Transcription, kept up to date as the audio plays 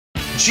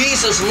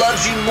Jesus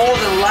loves you more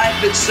than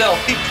life itself.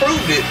 He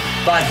proved it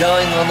by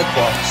dying on the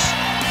cross.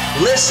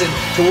 Listen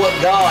to what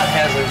God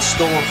has in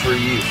store for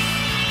you.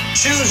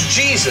 Choose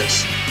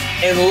Jesus,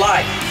 and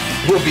life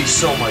will be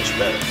so much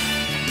better.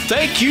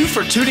 Thank you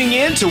for tuning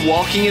in to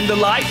Walking in the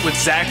Light with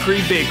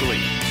Zachary Bigley.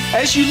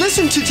 As you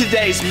listen to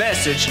today's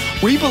message,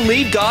 we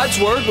believe God's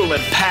Word will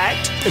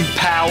impact,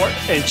 empower,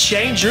 and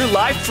change your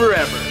life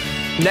forever.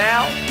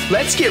 Now,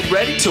 let's get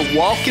ready to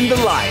walk in the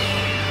light.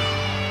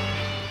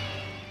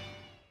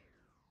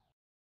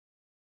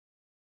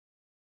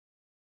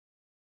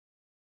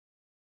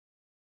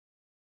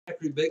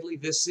 Zachary Bigley,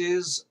 this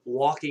is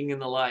Walking in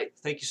the Light.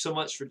 Thank you so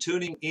much for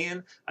tuning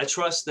in. I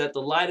trust that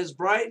the light is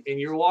bright and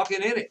you're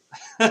walking in it.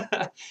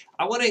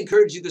 I want to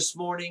encourage you this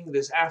morning,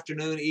 this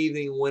afternoon,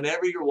 evening,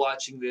 whenever you're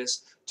watching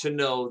this, to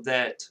know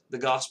that the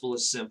gospel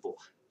is simple.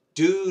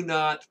 Do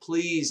not,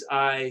 please,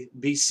 I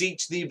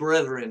beseech thee,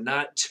 brethren,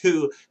 not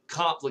to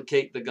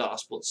complicate the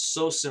gospel. It's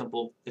so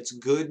simple. It's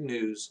good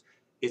news.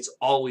 It's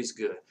always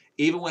good.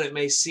 Even when it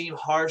may seem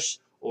harsh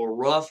or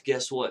rough,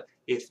 guess what?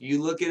 If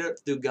you look at it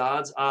through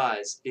God's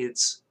eyes,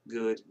 it's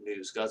good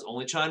news. God's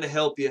only trying to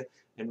help you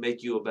and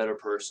make you a better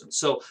person.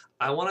 So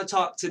I want to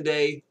talk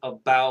today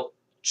about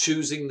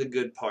choosing the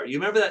good part. You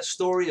remember that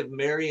story of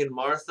Mary and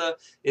Martha?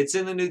 It's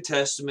in the New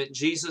Testament.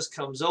 Jesus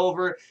comes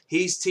over.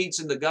 He's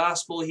teaching the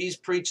gospel. He's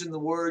preaching the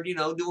word,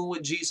 doing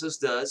what Jesus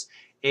does.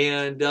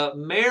 And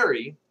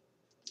Mary,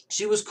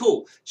 she was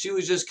cool. She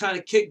was just kind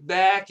of kicked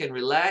back and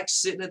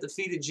relaxed, sitting at the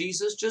feet of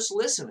Jesus, just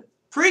listening.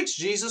 Preach,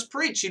 Jesus,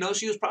 preach. She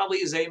was probably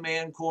his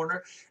amen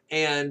corner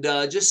and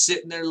just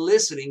sitting there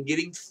listening,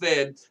 getting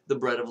fed the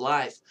bread of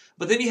life.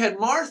 But then you had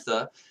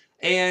Martha,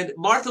 and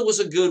Martha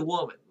was a good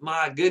woman.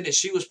 My goodness,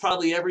 she was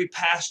probably every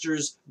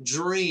pastor's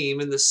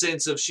dream in the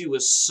sense of she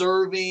was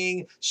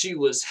serving, she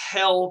was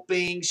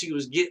helping, she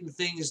was getting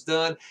things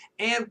done,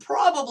 and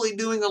probably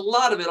doing a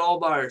lot of it all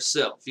by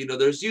herself.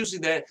 There's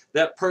usually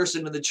that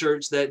person in the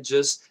church that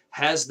just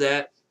has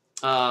that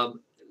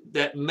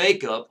that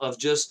makeup of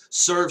just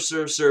serve,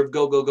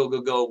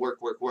 go,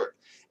 work.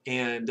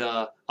 And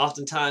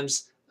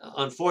oftentimes,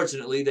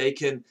 unfortunately, they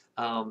can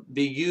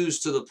be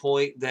used to the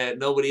point that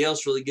nobody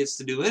else really gets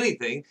to do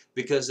anything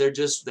because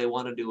they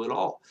want to do it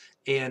all.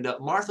 And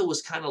Martha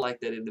was kind of like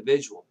that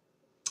individual.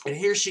 And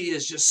here she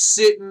is just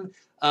sitting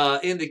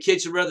in the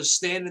kitchen, rather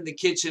standing in the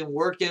kitchen,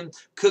 working,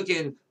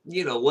 cooking,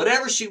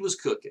 whatever she was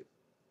cooking.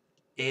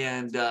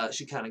 And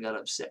she kind of got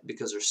upset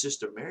because her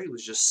sister Mary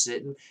was just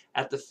sitting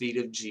at the feet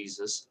of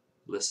Jesus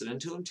listening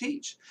to him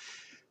teach.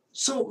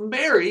 So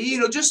Mary,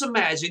 just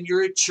imagine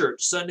you're at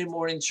church, Sunday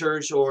morning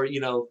church, or,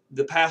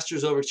 the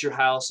pastor's over at your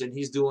house and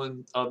he's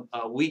doing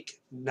a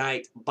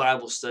weeknight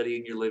Bible study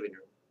in your living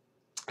room.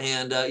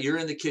 And you're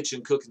in the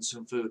kitchen cooking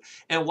some food.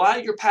 And while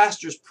your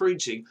pastor's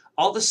preaching,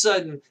 all of a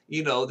sudden,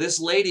 this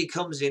lady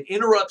comes in,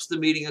 interrupts the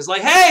meeting, and is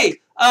like, hey,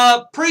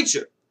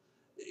 preacher,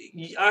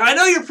 I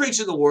know you're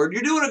preaching the word.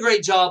 You're doing a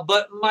great job,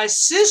 but my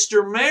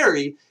sister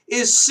Mary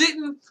is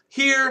sitting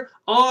here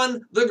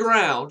on the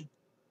ground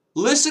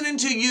listening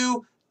to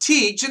you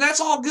teach, and that's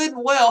all good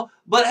and well,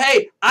 but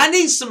hey, I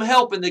need some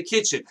help in the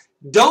kitchen.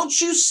 Don't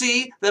you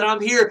see that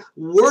I'm here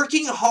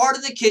working hard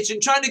in the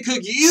kitchen trying to cook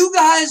you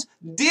guys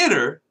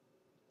dinner,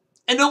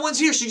 and no one's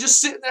here? She's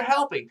just sitting there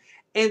helping.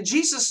 And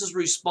Jesus'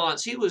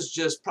 response, he was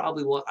just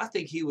probably I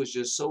think he was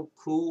just so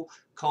cool,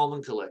 calm,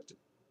 and collected.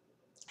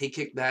 He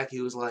kicked back.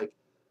 He was like,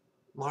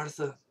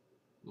 Martha,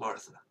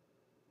 Martha,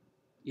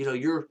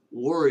 you're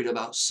worried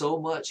about so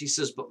much. He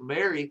says, but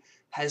Mary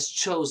has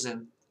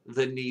chosen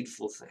the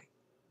needful thing.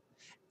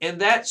 And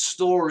that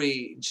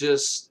story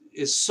just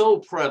is so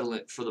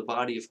prevalent for the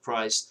body of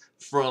Christ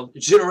from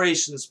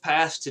generations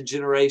past to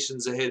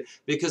generations ahead,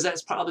 because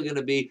that's probably going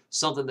to be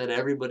something that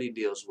everybody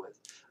deals with.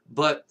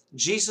 But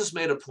Jesus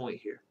made a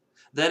point here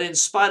that in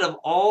spite of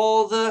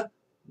all the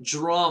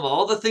drama,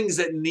 all the things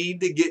that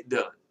need to get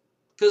done,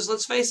 because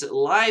let's face it,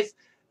 life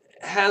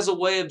has a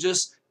way of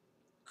just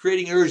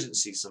creating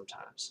urgency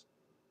sometimes.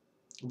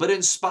 But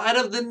in spite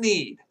of the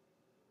need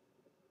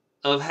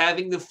of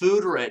having the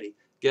food ready,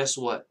 guess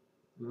what?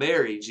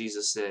 Mary,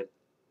 Jesus said,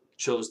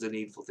 chose the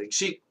needful thing.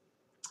 She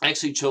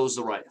actually chose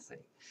the right thing.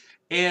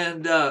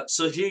 And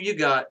so here you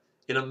got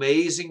an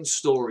amazing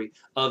story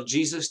of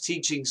Jesus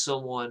teaching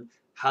someone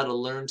how to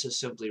learn to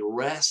simply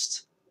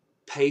rest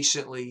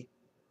patiently,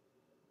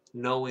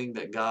 knowing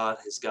that God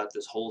has got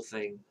this whole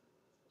thing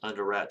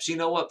under wraps. You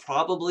know what?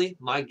 Probably,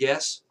 my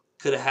guess,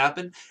 could have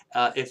happened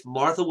if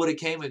Martha would have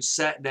came and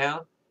sat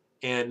down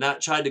and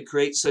not tried to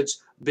create such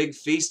big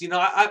feast.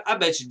 I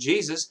bet you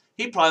Jesus,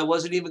 he probably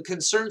wasn't even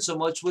concerned so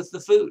much with the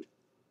food.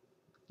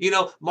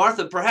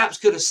 Martha perhaps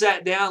could have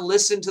sat down,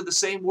 listened to the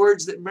same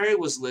words that Mary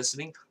was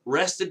listening,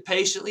 rested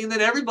patiently, and then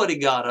everybody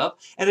got up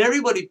and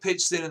everybody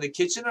pitched in the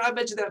kitchen, and I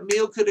bet you that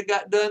meal could have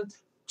got done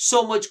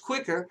so much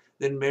quicker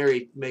than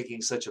Mary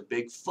making such a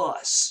big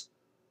fuss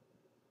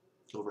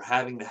over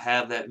having to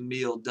have that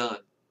meal done.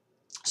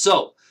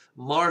 So,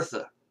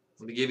 Martha,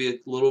 let me give you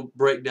a little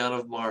breakdown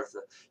of Martha.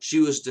 She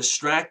was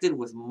distracted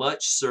with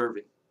much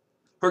serving.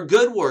 Her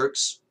good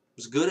works,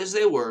 as good as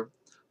they were,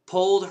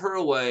 pulled her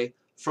away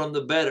from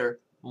the better,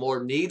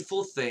 more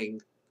needful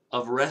thing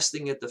of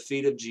resting at the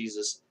feet of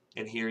Jesus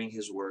and hearing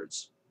his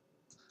words.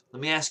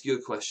 Let me ask you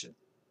a question.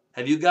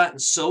 Have you gotten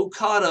so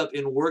caught up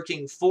in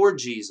working for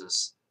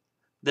Jesus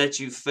that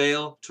you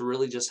fail to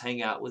really just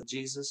hang out with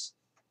Jesus?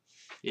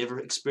 You ever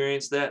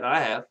experienced that?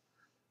 I have.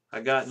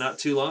 I got not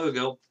too long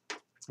ago,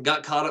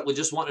 got caught up with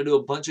just wanting to do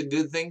a bunch of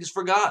good things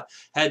for God.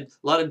 Had a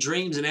lot of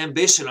dreams and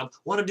ambition. I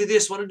want to do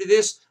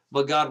this.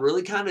 But God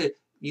really kind of,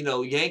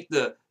 yanked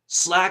the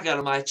slack out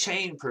of my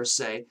chain per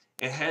se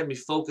and had me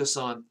focus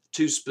on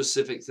two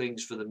specific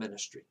things for the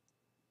ministry.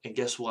 And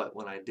guess what?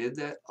 When I did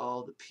that,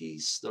 all the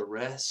peace, the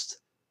rest,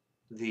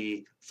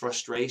 the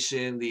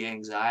frustration, the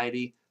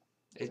anxiety,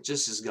 it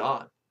just is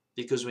gone.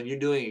 Because when you're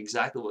doing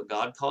exactly what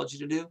God called you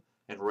to do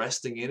and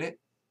resting in it,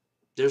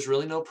 there's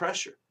really no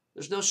pressure.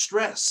 There's no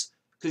stress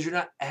because you're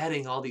not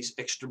adding all these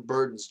extra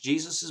burdens.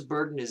 Jesus'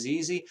 burden is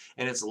easy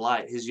and it's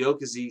light. His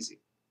yoke is easy.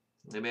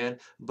 Amen.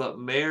 But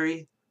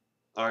Martha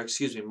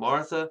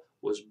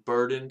was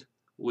burdened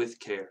with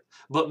care.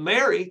 But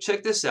Mary,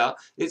 check this out.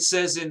 It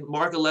says in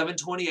Mark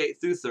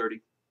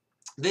 11:28-30,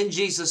 then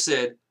Jesus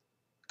said,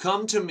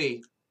 come to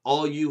me,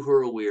 all you who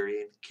are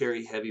weary and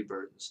carry heavy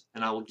burdens,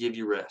 and I will give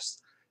you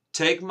rest.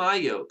 Take my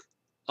yoke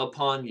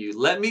upon you.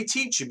 Let me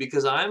teach you,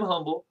 because I am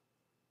humble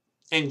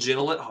and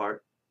gentle at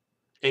heart,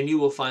 and you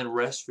will find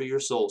rest for your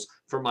souls.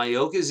 For my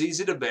yoke is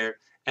easy to bear,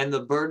 and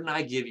the burden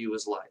I give you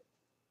is light.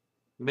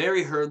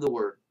 Mary heard the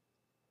word.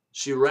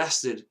 She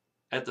rested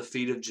at the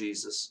feet of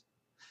Jesus.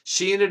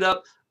 She ended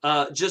up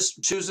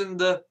just choosing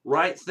the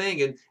right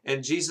thing,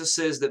 and Jesus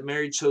says that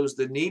Mary chose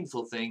the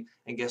needful thing,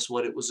 and guess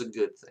what? It was a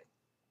good thing.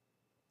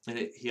 And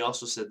he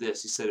also said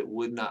this. He said it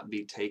would not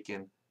be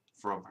taken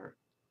from her.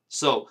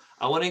 So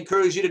I want to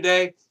encourage you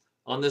today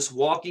on this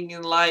Walking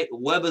in Light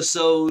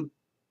webisode,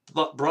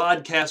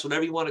 broadcast,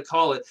 whatever you want to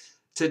call it,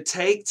 to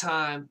take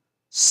time,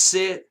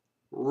 sit,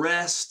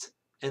 rest,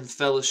 and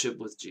fellowship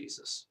with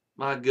Jesus.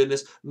 My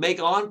goodness,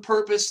 make on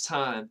purpose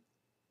time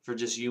for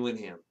just you and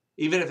him.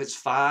 Even if it's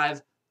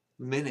 5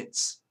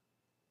 minutes,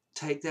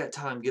 take that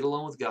time, get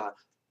alone with God.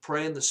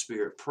 Pray in the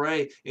Spirit.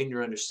 Pray in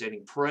your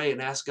understanding. Pray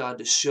and ask God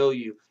to show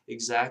you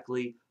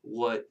exactly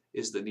what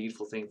is the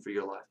needful thing for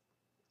your life.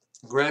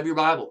 Grab your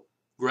Bible.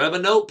 Grab a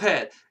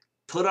notepad.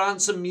 Put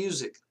on some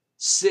music.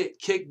 Sit,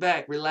 kick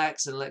back,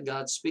 relax, and let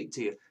God speak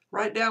to you.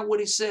 Write down what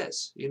he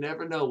says. You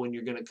never know when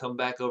you're going to come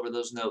back over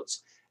those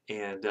notes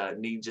and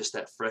need just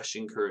that fresh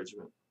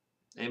encouragement.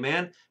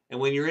 Amen? And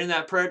when you're in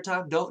that prayer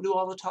time, don't do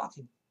all the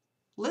talking.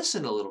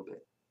 Listen a little bit.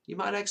 You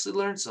might actually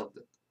learn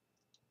something.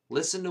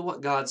 Listen to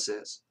what God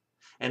says.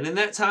 And in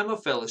that time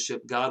of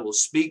fellowship, God will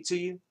speak to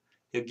you.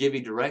 He'll give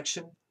you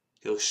direction.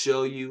 He'll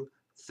show you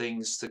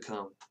things to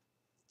come.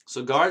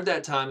 So guard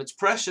that time. It's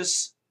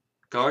precious.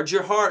 Guard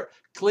your heart.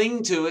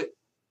 Cling to it.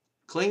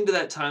 Cling to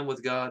that time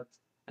with God.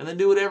 And then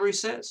do whatever he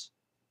says.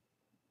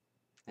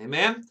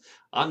 Amen?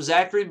 I'm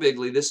Zachary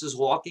Bigley. This is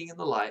Walking in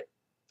the Light.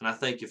 And I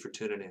thank you for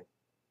tuning in.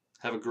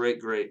 Have a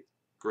great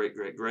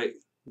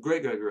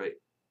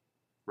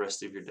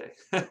rest of your day.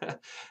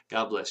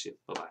 God bless you.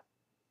 Bye-bye.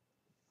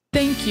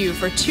 Thank you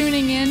for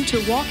tuning in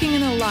to Walking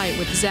in the Light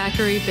with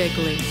Zachary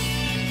Bigley.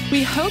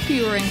 We hope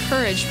you were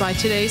encouraged by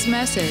today's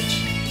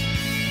message.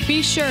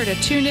 Be sure to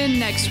tune in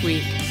next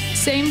week,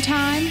 same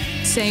time,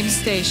 same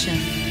station.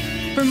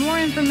 For more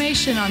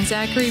information on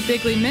Zachary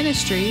Bigley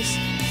Ministries,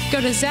 go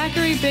to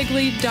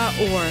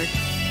zacharybigley.org.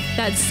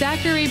 That's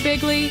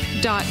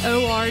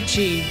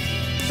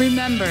zacharybigley.org.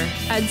 Remember,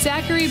 at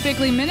Zachary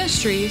Bigley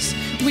Ministries,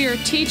 we are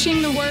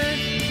teaching the Word,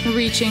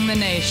 reaching the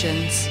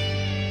nations.